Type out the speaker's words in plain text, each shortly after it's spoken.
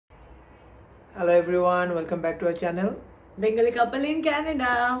Hello everyone, welcome back to our channel. Bengali couple in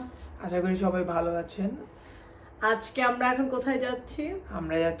Canada. আশা করি সবাই ভালো আছেন। আজকে আমরা এখন কোথায় যাচ্ছি?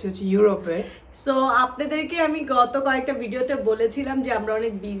 আমরা যাচ্ছি ইউরোপে। সো আপনাদেরকে আমি গত কয়েকটা ভিডিওতে বলেছিলাম যে আমরা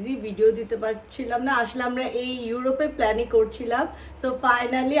অনেক বিজি, ভিডিও দিতে পারছিলাম না। আসলে আমরা এই ইউরোপে প্ল্যানিং করছিলাম। সো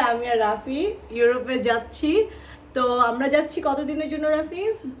ফাইনালি আমি আর রাফি ইউরোপে যাচ্ছি। তো আমরা যাচ্ছি কতদিনের জন্য রাফি?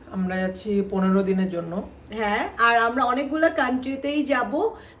 আমরা যাচ্ছি 15 দিনের জন্য। হ্যাঁ, আর আমরা অনেকগুলো কান্ট্রিতেই যাব।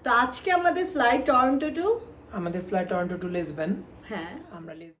 তো আজকে আমাদের ফ্লাইট টরন্টো টু লিসবন। হ্যাঁ,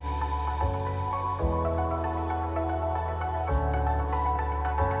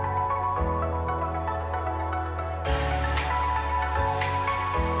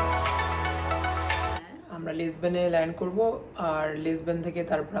 আমরা লিসবনে ল্যান্ড করব আর লিসবন থেকে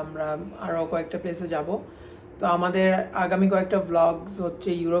তারপর আমরা আরো কয়েকটা প্লেসে যাব। তো আমাদের আগামী কয়েকটা ভ্লগস হচ্ছে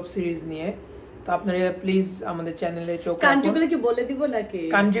ইউরোপ সিরিজ নিয়ে। তো আপনারা প্লিজ আমাদের চ্যানেলে চোখ রাখুন। কান্ট্রিগুলো কি বলে দিব নাকি?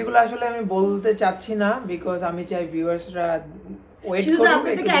 কান্ট্রিগুলো আসলে আমি বলতে চাচ্ছি না, বিকজ আমি চাই ভিউয়ার্সরা ওয়েট শুধু করুক।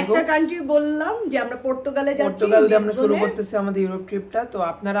 আপনাদেরকে একটা কান্ট্রি বললাম যে আমরা পর্তুগালে যাচ্ছি। পর্তুগাল দিয়ে আমরা শুরু করতেছি আমাদের ইউরোপ ট্রিপটা। তো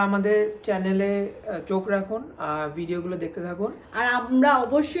আপনারা আমাদের চ্যানেলে চোখ রাখুন, ভিডিওগুলো দেখতে থাকুন। আর আমরা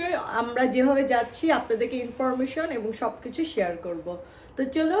অবশ্যই আমরা যেভাবে যাচ্ছি আপনাদেরকে ইনফরমেশন এবং সবকিছু শেয়ার করব। তো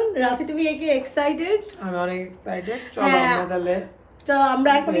চলুন রাফি, তুমি কি এক্সাইটেড? আমি অনেক এক্সাইটেড। চলো আমরা তাহলে। তো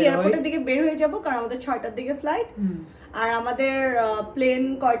আমরা এখন এয়ারপোর্টের দিকে বের হয়ে যাব, কারণ আমাদের 6টার দিকে ফ্লাইট। আর আমাদের প্লেন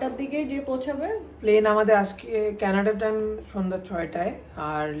কয়টার দিকে যে পৌঁছাবে? প্লেন আমাদের আজকে কানাডা টাইম সন্ধ্যা 6টায়,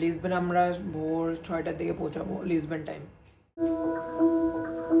 আর লিসবন আমরা ভোর 6টার দিকে পৌঁছাবো লিসবন টাইম।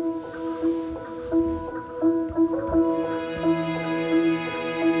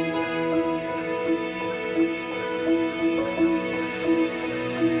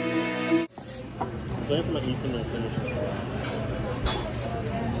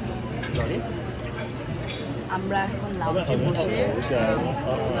 আমরা এখন লাঞ্চে বসে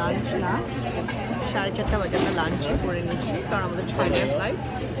লাঞ্চ না 4:30 বাজে আমরা লাঞ্চ করে নিচ্ছি, কারণ আমাদের 6টায় ফ্লাইট।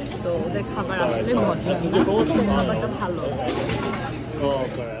 তো ওদের খাবার আসলে মজা, খাবারটা ভালো।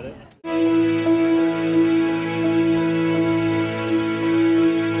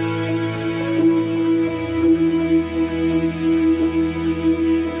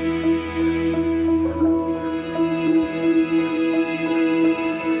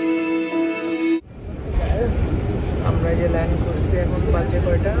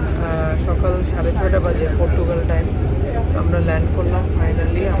 সকাল 6:30 বাজে পর্তুগাল টাইম। আমরা ল্যান্ড করলাম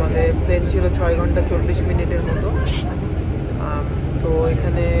ফাইনালি। আমাদের প্লেন ছিল 6 ঘন্টা 40 মিনিটের মতো। তো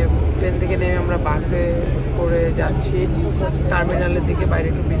এখানে প্লেন থেকে নেমে আমরা বাসে করে যাচ্ছি টার্মিনালের দিকে। বাইরে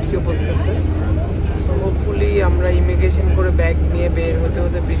একটু বৃষ্টিও পড়তেছে। তো হোপফুলি আমরা ইমিগ্রেশন করে ব্যাগ নিয়ে বের হতে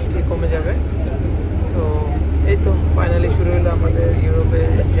হতে বৃষ্টি কমে যাবে। তো এই তো ফাইনালি শুরু হলো আমাদের ইউরোপের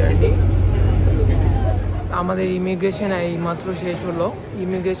জার্নি। আমাদের ইমিগ্রেশন এইমাত্র শেষ হলো।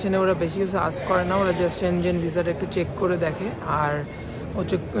 ইমিগ্রেশনে ওরা বেশি কিছু আস্ক করে না, ওরা জাস্ট সেনজেন ভিসাটা একটু চেক করে দেখে। আর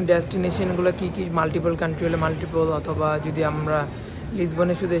হচ্ছে ডেস্টিনেশনগুলো কী কী, মাল্টিপল কান্ট্রি হলে মাল্টিপল, অথবা যদি আমরা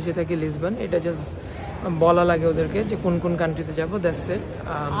লিসবনে শুধু এসে থাকি লিসবন, এটা জাস্ট বলা লাগে ওদেরকে যে কোন কোন কান্ট্রিতে যাবো, দ্যাটস ইট।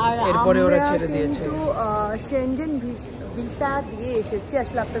 এরপরে ওরা ছেড়ে দিয়েছে। সেনজেন ভিসা দিয়ে এসেছি,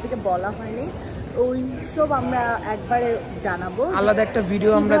 আসলে আপনাদেরকে বলা হয়নি। ওই সব আমরা একবারে জানাবো, আলাদা একটা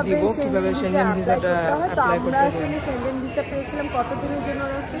ভিডিও আমরা দিব কিভাবে সেনজেন ভিসাটা অ্যাপ্লাই করতে হবে। আসলে সেনজেন ভিসা পেয়েছিলাম কতদিনের জন্য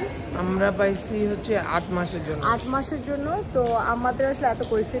রাখি? আমরা পাইছি হচ্ছে 8 মাসের জন্য। 8 মাসের জন্য। তো আমাদের আসলে এত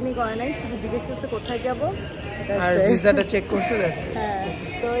কোয়েশ্চেনই করে নাই, শুধু জিজ্ঞেস করছে কোথায় যাব আর ভিসাটা চেক করছে। হ্যাঁ,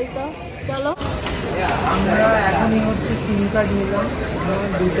 তো এই তো চলো। আমরা এখনই হচ্ছে সিম কার্ড নিলাম,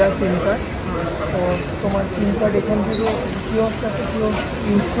 2টা সিম কার্ড। তো তোমার সিম কার্ড এখান থেকে কিওস্ক আছে, কিওস্ক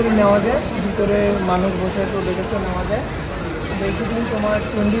ইউজ করে নেওয়া যায়। ভিতরে মানুষ বসে আছে, ওদের কাছে নেওয়া যায়। বেসিক্যালি তোমার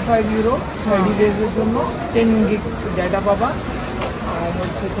 25 ইউরো 30 ডেজের জন্য 10 গিগস ডাটা পাবা। আর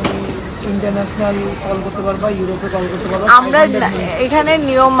হচ্ছে তুমি ইন্টারন্যাশনাল কল করতে পারবা, ইউরোপে কল করতে পারবা। আমরা এখানে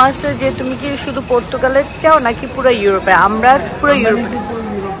নিয়ম আছে যে তুমি কি শুধু পর্তুগালে চাও নাকি পুরো ইউরোপে? আমরা পুরো ইউরোপে।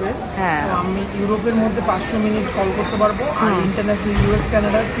 হ্যাঁ, আমি ইউরোপের মধ্যে 500 মিনিট কল করতে পারবো, আর international US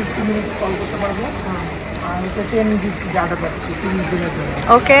Canada 50 minute call করতে পারবো। আর হচ্ছে 10 গিগস ডাটা পাচ্ছি 30 দিনের জন্য।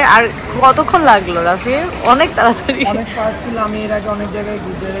 ওকে, আর কতক্ষণ লাগলো রাফি? অনেক তাড়াতাড়ি। অনেক ফাস্ট ছিল। আমি এর আগে অনেক জায়গায়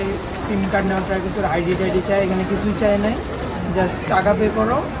ঘুরে সিম কার্ড নেওয়ার ট্রাই করছি, আইডি টাইডি চাই, এখানে কিছুই চাই নাই। জাস্ট টাকা পে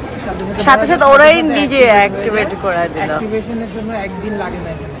করো, সাথে সাথে ওরাই নিজে অ্যাক্টিভেট করে দিল। অ্যাক্টিভেশনের জন্য একদিন লাগে না,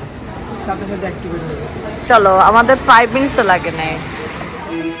 এখানে সাথে সাথে অ্যাক্টিভেট হয়ে গেছে। চলো, আমাদের 5 মিনিটসও লাগে না।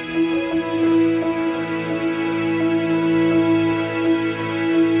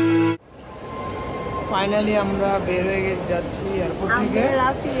 ফাইনালি আমরা বের হয়ে যাচ্ছি এয়ারপোর্ট থেকে।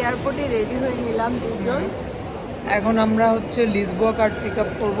 রাফি এয়ারপোর্টে রেডি হয়ে নিলাম দুজন। এখন আমরা হচ্ছে লিসবোয়া কার্ড পিক আপ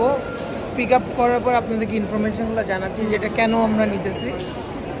করবো। পিক আপ করার পর আপনাদেরকে ইনফরমেশনগুলো জানাচ্ছি যেটা কেন আমরা নিতেছি।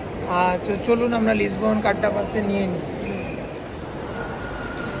 চলুন আমরা লিসবন কার্ডটা পাশে নিয়ে নিই।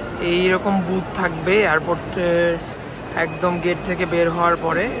 এইরকম বুথ থাকবে এয়ারপোর্টের একদম গেট থেকে বের হওয়ার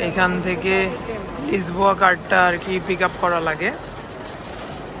পরে। এখান থেকে লিসবোয়া কার্ডটা আর কি পিক আপ করা লাগে।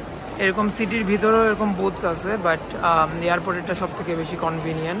 এরকম সিটির ভিতরেও এরকম বুথস আছে, বাট এয়ারপোর্টেরটা সব থেকে বেশি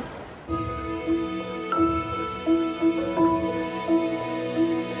কনভিনিয়েন্ট।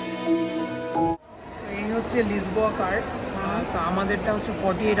 এই হচ্ছে লিসবোয়া কার্ড। তো আমাদেরটা হচ্ছে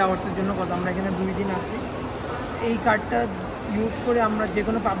 48 আওয়ার্সের জন্য, কথা আমরা এখানে 2 দিন আছি। এই কার্ডটা ইউজ করে আমরা যে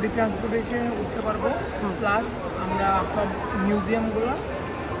কোনো পাবলিক ট্রান্সপোর্টেশনে উঠতে পারবো, প্লাস আমরা সব মিউজিয়ামগুলো,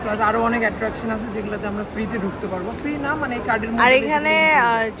 প্লাস আরও অনেক অ্যাট্রাকশন আছে যেগুলোতে আমরা ফ্রিতে ঢুকতে পারবো। ফ্রি না মানে এই কার্ডের মধ্যে। আর এখানে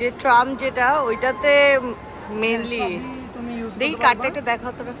যে ট্রাম যেটা ওইটাতে মেইনলি তুমি ইউজ এই কার্ডটা একটু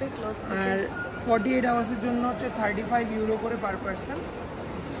দেখাও তো রাখি ক্লোজ। আর 48 আওয়ার্সের জন্য হচ্ছে 35 ইউরো করে পার পারসন।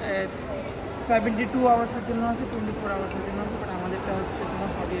 72 আওয়ার্সের জন্য আছে, 24 আওয়ার্সের জন্য আছে, বাট আমাদেরটা হচ্ছে তোমার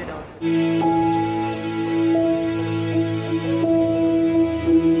 48 আওয়ার্স।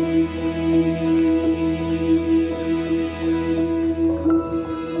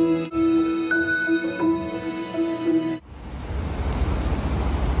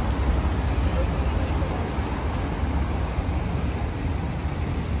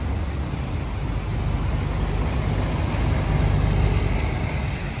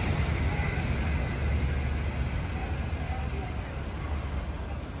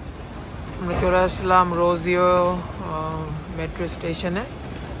 আমরা চলে আসলাম রোজিও মেট্রো স্টেশনে।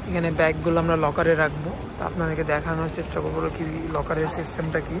 এখানে ব্যাগগুলো আমরা লকারে রাখবো, তো আপনাদেরকে দেখানোর চেষ্টা করবো কি লকারের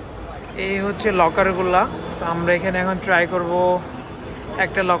সিস্টেমটা কি। এই হচ্ছে লকারগুলা। তো আমরা এখানে এখন ট্রাই করব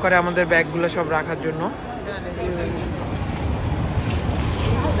একটা লকারে আমাদের ব্যাগগুলো সব রাখার জন্য।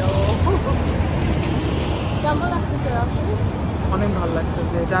 অনেক ভালো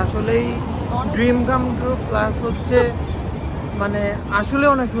লাগতেছে, এটা আসলেই ড্রিম কাম ট্রু, প্লাস হচ্ছে মানে আসলে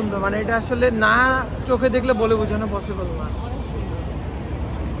অনেক সুন্দর। মানে এটা আসলে না চোখে দেখলে বলে বোঝানো পসিবল না।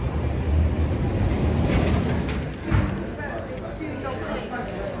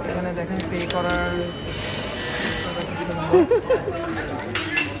 এখানে দেখেন পে করার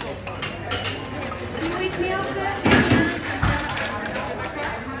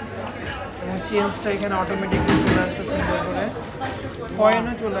চেঞ্জটা এখানে অটোমেটিকলি চলে আসলো সুন্দর করে।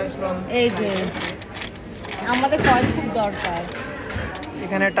 কয়েনও চলে আসলো। এই যে আমাদের কয়েন খুব দরকার।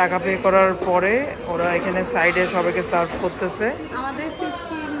 এখানে টাকা পে করার পরে ওরা এখানে সাইডে সবাইকে সার্ভ করতেছে। আমাদের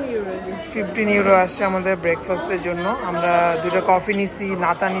 15 ইউরো আসছে আমাদের ব্রেকফাস্টের জন্য। আমরা 2টা কফি নিছি,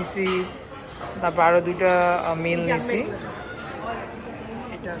 নাতা নিছি, তারপর আরও 2টা মিল নিছি।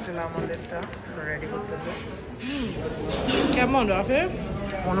 এটা আসলে আমাদেরটা রেডি করতেছে। কেমন রাফে?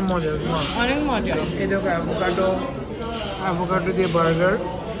 অনেক মজা, অনেক মজা। এই দেখো অ্যাভোকাডো দিয়ে বার্গার।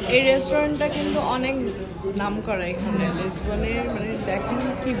 এই রেস্টুরেন্টটা কিন্তু অনেক নাম করা এখানে লিসবনে। মানে দেখেন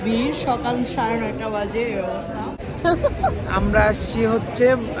কি ভিড়, সকাল 9:30 বাজে এই অবস্থা। আমরা আসছি হচ্ছে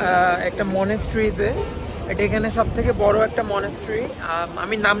একটা মনেস্ট্রিতে। এটা এখানে সব থেকে বড় একটা মনেস্ট্রি।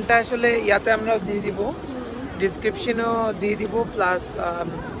 আমি নামটা আসলে ইয়াতে আমরা দিয়ে দিব, ডিসক্রিপশনেও দিয়ে দিব, প্লাস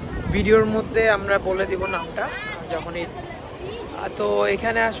ভিডিওর মধ্যে আমরা বলে দিব নামটা যখনই। তো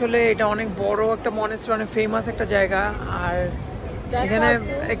এখানে আসলে এটা অনেক বড় একটা মনেস্ট্রি, অনেক ফেমাস একটা জায়গা। আর এখানে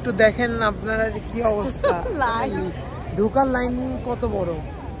একটু দেখেন আপনারা কি অবস্থা, ঢোকার লাইন কত বড়।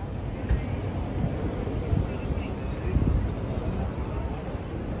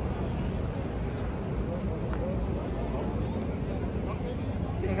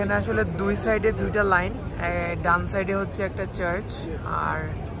 এখানে আসলে 2 সাইডে 2টা লাইন। ডান সাইডে হচ্ছে একটা চার্চ, আর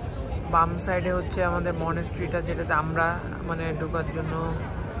বাম সাইডে হচ্ছে আমাদের মনেস্ট্রিটা, যেটাতে আমরা মানে ঢোকার জন্য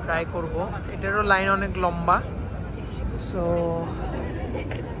ট্রাই করব। এটারও লাইন অনেক লম্বা। সো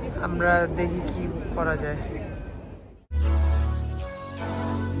আমরা দেখি কি করা যায়।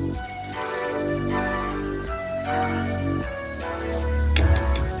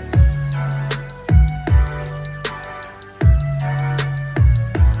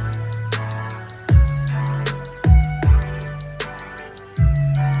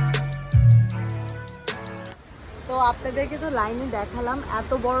 তো আপনাদেরকে তো লাইনে দেখালাম,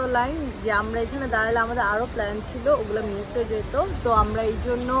 এত বড় লাইন যে আমরা এখানে দাঁড়ালে আমাদের আরও প্ল্যান ছিল, ওগুলো মিস হয়ে যেত। তো আমরা এই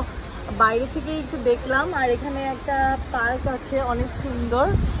জন্য বাইরে থেকে একটু দেখলাম। আর এখানে একটা পার্ক আছে অনেক সুন্দর,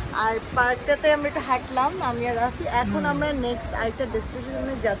 আর পার্কটাতে আমরা একটু হাঁটলাম আমি আর রাফি। এখন আমরা নেক্সট আরেকটা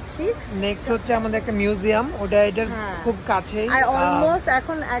ডেস্টিনেশনে যাচ্ছি। নেক্সট হচ্ছে আমাদের একটা মিউজিয়াম, ওটা এটার খুব কাছেই। আর অলমোস্ট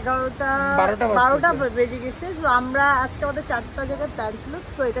এখন 12টা বেজে গেছে। তো আমরা আজকে আমাদের 4টা জায়গায় প্ল্যান ছিল,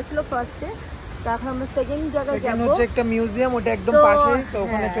 তো এটা ছিল ফার্স্ট ডে। এখন আমরা সেকেন্ড জায়গায় যাব, হচ্ছে একটা মিউজিয়াম, ওটা একদম পাশেই। তো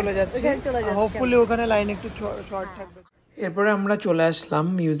ওখানে চলে যাচ্ছি, হোপফুলি ওখানে লাইন একটু শর্ট থাকবে। এরপরে আমরা চলে আসলাম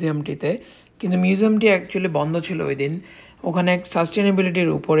মিউজিয়ামটিতে, কিন্তু মিউজিয়ামটি অ্যাকচুয়ালি বন্ধ ছিল ওই দিন। ওখানে সাস্টেনেবিলিটির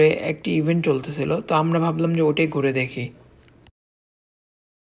উপরে একটি ইভেন্ট চলতেছিল, তো আমরা ভাবলাম যে ওটাই ঘুরে দেখি।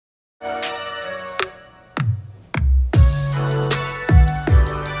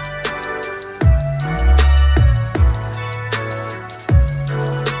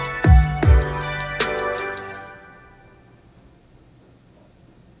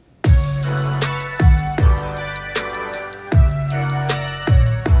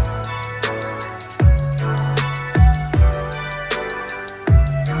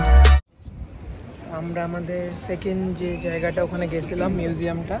 আমরা আমাদের সেকেন্ড যে জায়গাটা ওখানে গেছিলাম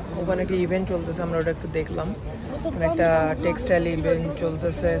মিউজিয়ামটা, ওখানে একটা ইভেন্ট চলতেছে, আমরা ওটা একটু দেখলাম। একটা টেক্সটাইল ইভেন্ট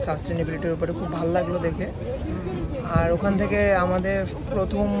চলতেছে সাস্টেনেবিলিটির উপরে, খুব ভালো লাগলো দেখে। আর ওখান থেকে আমাদের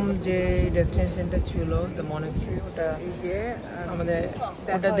প্রথম যে ডেস্টিনেশনটা ছিল দ্য মনেস্ট্রি, ওটা আমাদের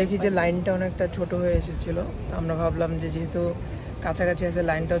ওটা দেখি যে লাইনটা অনেকটা ছোট হয়ে এসেছিল। তো আমরা ভাবলাম যে যেহেতু কাছাকাছি আছে,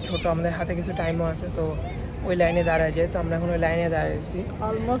 লাইনটাও ছোট, আমাদের হাতে কিছু টাইমও আছে, তো ওই লাইনে দাঁড়ায় যায়। তো আমরা এখন ওই লাইনে দাঁড়িয়েছি,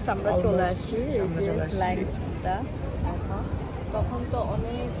 অলমোস্ট আমরা চলে আসছি লাইনটা। তখন তো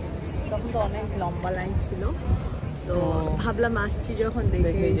অনেক লম্বা লাইন ছিল, তো ভাবলাম আসছি যখন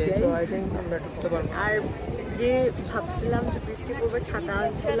দেখে আর যে ভাবছিলাম যে বৃষ্টি পড়বে ছাতা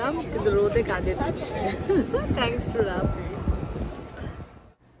আনছিলাম, কিন্তু রোদে কাজে দিচ্ছে। Thanks to Rafi.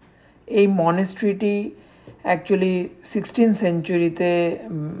 এই মনেস্ট্রিটি অ্যাকচুয়ালি 16th সেঞ্চুরিতে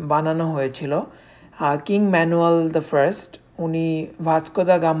বানানো হয়েছিল। কিং ম্যানুয়াল দ্য ফার্স্ট, উনি ভাস্কো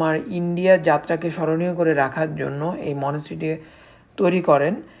দা গামার ইন্ডিয়া যাত্রাকে স্মরণীয় করে রাখার জন্য এই মনেস্ট্রিটি তৈরি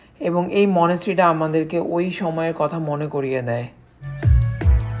করেন, এবং এই মনেস্ট্রিটা আমাদেরকে ওই সময়ের কথা মনে করিয়ে দেয়।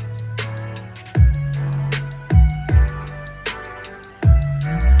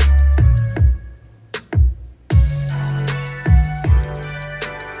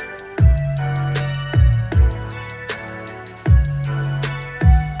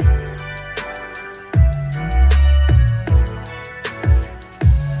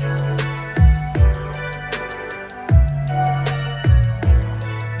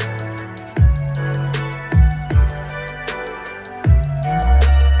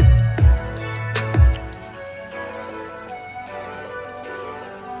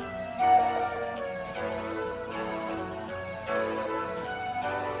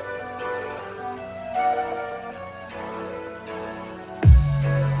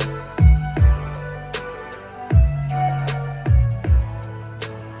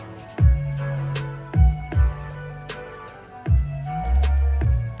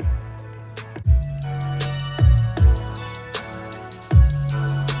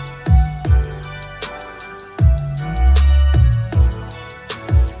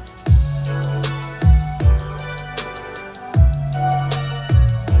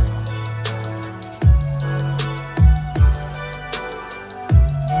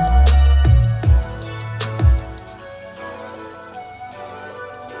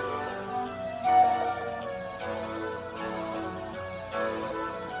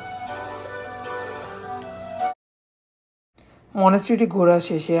 মনেস্ট্রিটি ঘোরা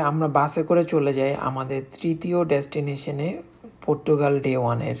শেষে আমরা বাসে করে চলে যাই আমাদের তৃতীয় ডেস্টিনেশনে, পর্তুগাল ডে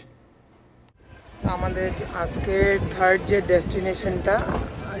 1-এর। আমাদের আজকের থার্ড যে ডেস্টিনেশনটা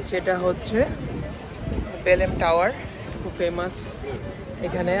সেটা হচ্ছে বেলেম টাওয়ার, খুব ফেমাস।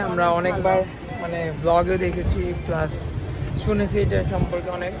 এখানে আমরা অনেকবার মানে ব্লগেও দেখেছি, প্লাস শুনেছি এটা সম্পর্কে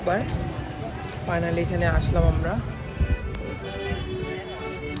অনেকবার। ফাইনালি এখানে আসলাম আমরা।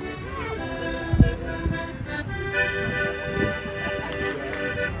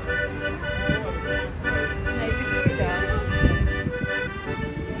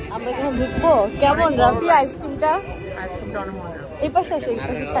 আমরা যখন ঢুকবো কেমন রাফি আইসক্রিমটা? আইসক্রিমটা অনেক মজা। এই পাশে আসো, এই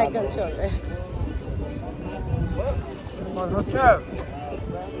পাশে সাইকেল চলে।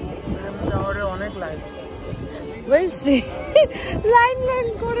 অনেক লাইন বলছি, লাইন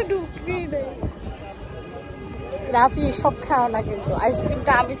করে ঢুকতেই নেই। রাফি সব খাও না, কিন্তু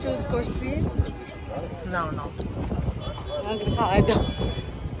আইসক্রিমটা আমি চুজ করছি। না আমাকে খাওয়াই দাও।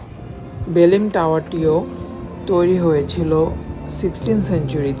 বেলেম টাওয়ারটিও তৈরি হয়েছিল 16th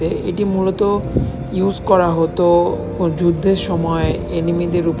সেঞ্চুরিতে। এটি মূলত ইউজ করা হতো যুদ্ধের সময়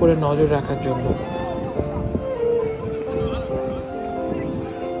এনিমিদের উপরে নজর রাখার জন্য।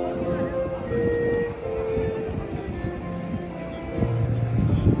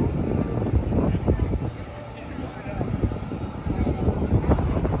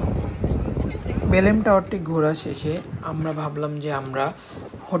 বেলেম টাওয়ারটি ঘোরা শেষে আমরা ভাবলাম যে আমরা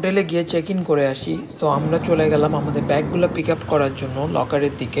হোটেলে গিয়ে চেক ইন করে আসি। তো আমরা চলে গেলাম আমাদের ব্যাগগুলো পিক আপ করার জন্য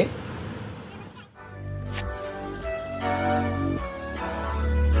লকারের দিকে।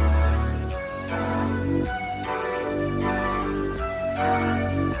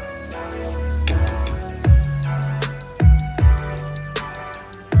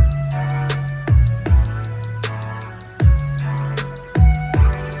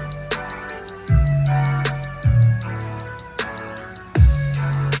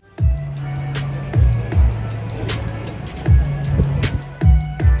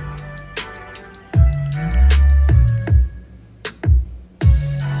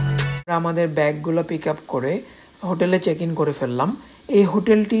 আমাদের ব্যাগগুলো পিক আপ করে হোটেলে চেক ইন করে ফেললাম। এই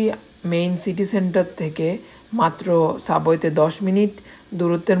হোটেলটি মেইন সিটি সেন্টার থেকে মাত্র সাবওয়েতে 10 মিনিট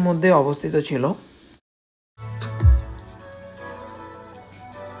দূরত্বের মধ্যে অবস্থিত ছিল।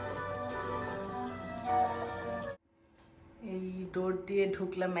 এই ডোর দিয়ে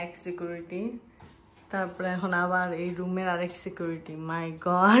ঢুকলাম এক সিকিউরিটি, তারপরে এখন আবার এই রুমের আরেক সিকিউরিটি। মাই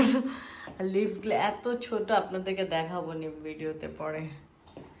গড, লিফটগুলো এত ছোট, আপনাদেরকে দেখাবো নি ভিডিওতে পরে,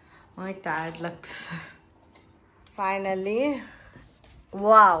 অনেক টায়ার্ড লাগতেছে। ফাইনালি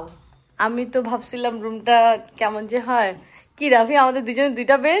ওয়াও, আমি তো ভাবছিলাম রুমটা কেমন যে হয়। কি রাফি, আমাদের দুজনের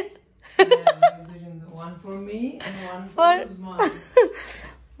দুইটা বেড?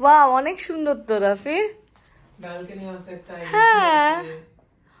 ওয়াও, অনেক সুন্দর তো রাফি। হ্যাঁ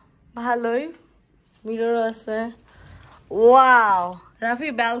ভালোই, মিরর আছে। ওয়াও রাফি,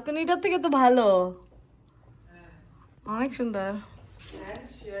 ব্যালকনিটার থেকে তো ভালো, অনেক সুন্দর।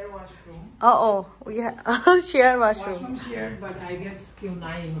 Share washroom.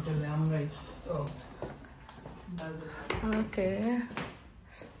 ওকে,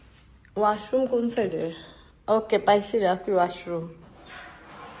 ওয়াশরুম কোন সাইডে? ওকে, পাইছি রাফি, ওয়াশরুম,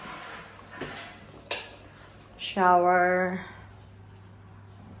 শাওয়ার,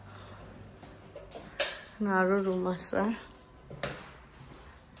 আরো রুম আছে।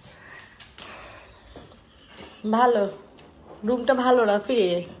 ভালো, রুমটা ভালো রাফি,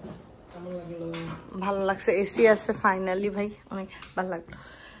 ভালো লাগছে। এসি আছে ফাইনালি, ভাই অনেক ভালো লাগলো।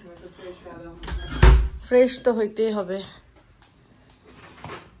 ফ্রেশ তো হইতেই হবে।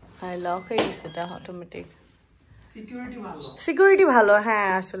 লক হয়ে গেছে এটা অটোমেটিক। সিকিউরিটি ভালো, হ্যাঁ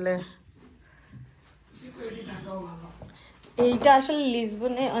আসলে এইটা আসলে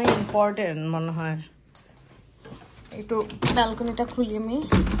লিসবনে অনেক ইম্পর্টেন্ট মনে হয়। একটু ব্যালকনিটা খুলি আমি।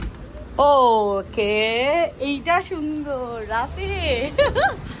 ওকে, এইটা সুন্দর রাফি।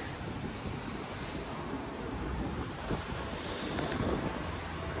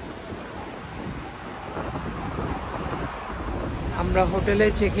 আমরা হোটেলে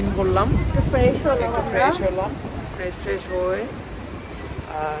চেক ইন করলাম, ফ্রেশ হলাম, ফ্রেশ হয়ে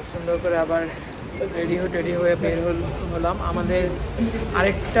সুন্দর করে আবার রেডি হয়ে বের হলাম। আমাদের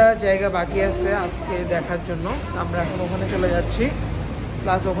আরেকটা জায়গা বাকি আছে আজকে দেখার জন্য, আমরা এখন ওখানে চলে যাচ্ছি।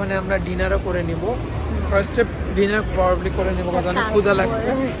 প্লাস ওখানে আমরা ডিনারও করে নিব। ফার্স্টে ডিনার প্রবাবলি করে নিব, কারণ অনেক ক্ষুধা লাগছে।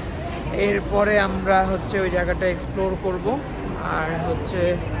 এরপরে আমরা হচ্ছে ওই জায়গাটা এক্সপ্লোর করব। আর হচ্ছে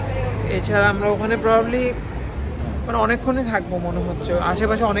এছাড়া আমরা ওখানে প্রবাবলি মানে অনেকক্ষণই থাকবো মনে হচ্ছে,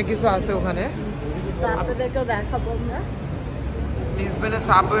 আশেপাশে অনেক কিছু আছে ওখানে, আপনাদেরকেও দেখাবো আমরা। লিসবনে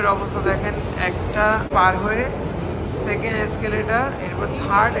সাবওয়ের অবস্থা দেখেন, একটা পার হয়ে সেকেন্ড এসকেলেটার, এরপর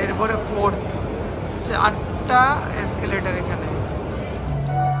থার্ড, এরপরে ফোর্থ, 8টা এসকেলেটার এখানে।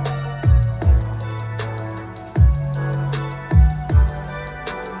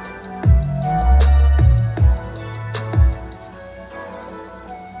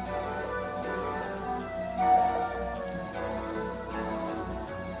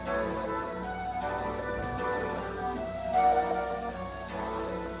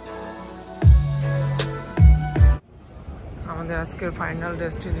 আমাদের আজকের ফাইনাল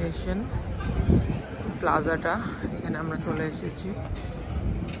ডেস্টিনেশন প্লাজাটা, এখানে আমরা চলে এসেছি।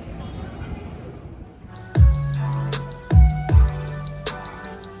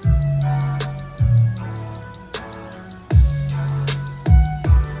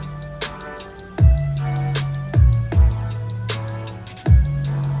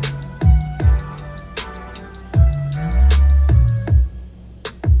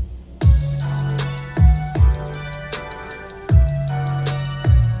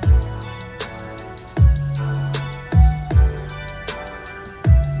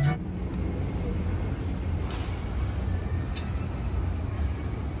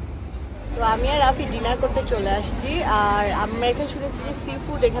 তো আমি আর রাফি ডিনার করতে চলে আসছি। আর আমরা এখানে শুনেছি যে সি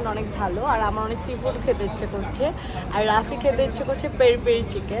ফুড এখানে অনেক ভালো, আর আমার অনেক সি ফুড খেতে ইচ্ছে করছে, আর রাফি খেতে ইচ্ছে করছে পেরি পেরি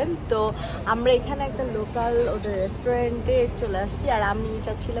চিকেন। তো আমরা এখানে একটা লোকাল ওদের রেস্টুরেন্টে চলে আসছি। আর আমি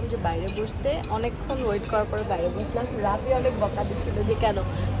চাচ্ছিলাম যে বাইরে বসতে, অনেকক্ষণ ওয়েট করার পরে বাইরে বসলাম। রাফি অনেক বকা দিচ্ছিল যে কেন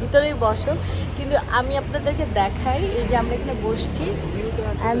ভিতরেই বসো, কিন্তু আমি আপনাদেরকে দেখাই, এই যে আমরা এখানে বসছি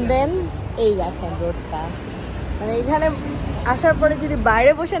অ্যান্ড দেন এই দেখেন রোডটা, মানে এখানে আসার পরে যদি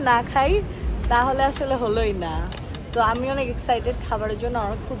বাইরে বসে না খাই তাহলে আসলে হলোই না। তো আমি অনেক এক্সাইটেড খাবারের জন্য,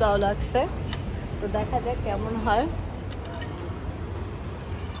 অনেক ক্ষুধাও লাগছে। তো দেখা যাক কেমন হয়।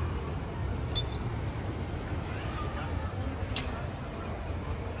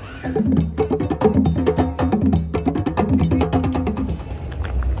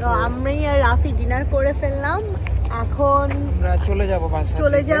 তো আমি আর রাফি ডিনার করে ফেললাম। এখন আমরা চলে যাব বাসায়,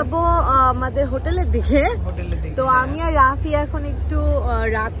 চলে যাব আমাদের হোটেলের দিকে। তো হ্যাঁ। আমি আর রাফি এখন একটু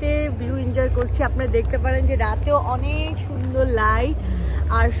রাতে ভিউ এনজয় করছি। আপনারা দেখতে পারেন যে রাতেও অনেক সুন্দর লাইট,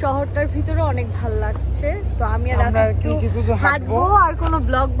 আর শহরটার ভিতরে অনেক ভালো লাগছে। তো আমি আর রাফি একটু হাঁটবো, আর কোনো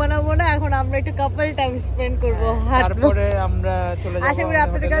ব্লগ বানাবো না, এখন আমরা একটু কাপল টাইম স্পেন্ড করবো, তারপরে আমরা চলে যাব। আশা করি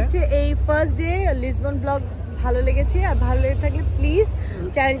আপনাদের কাছে এই ফার্স্ট ডে লিসবন ব্লগ ভালো লেগেছে, আর ভালো লেগে থাকলে প্লিজ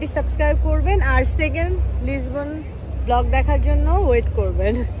চ্যানেলটি সাবস্ক্রাইব করবেন, আর সেকেন্ড লিসবন ব্লগ দেখার জন্য ওয়েট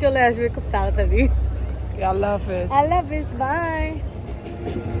করবেন, চলে আসবে খুব তাড়াতাড়ি। আল্লাহ হাফেজ। আল্লাহ হাফেজ, বাই।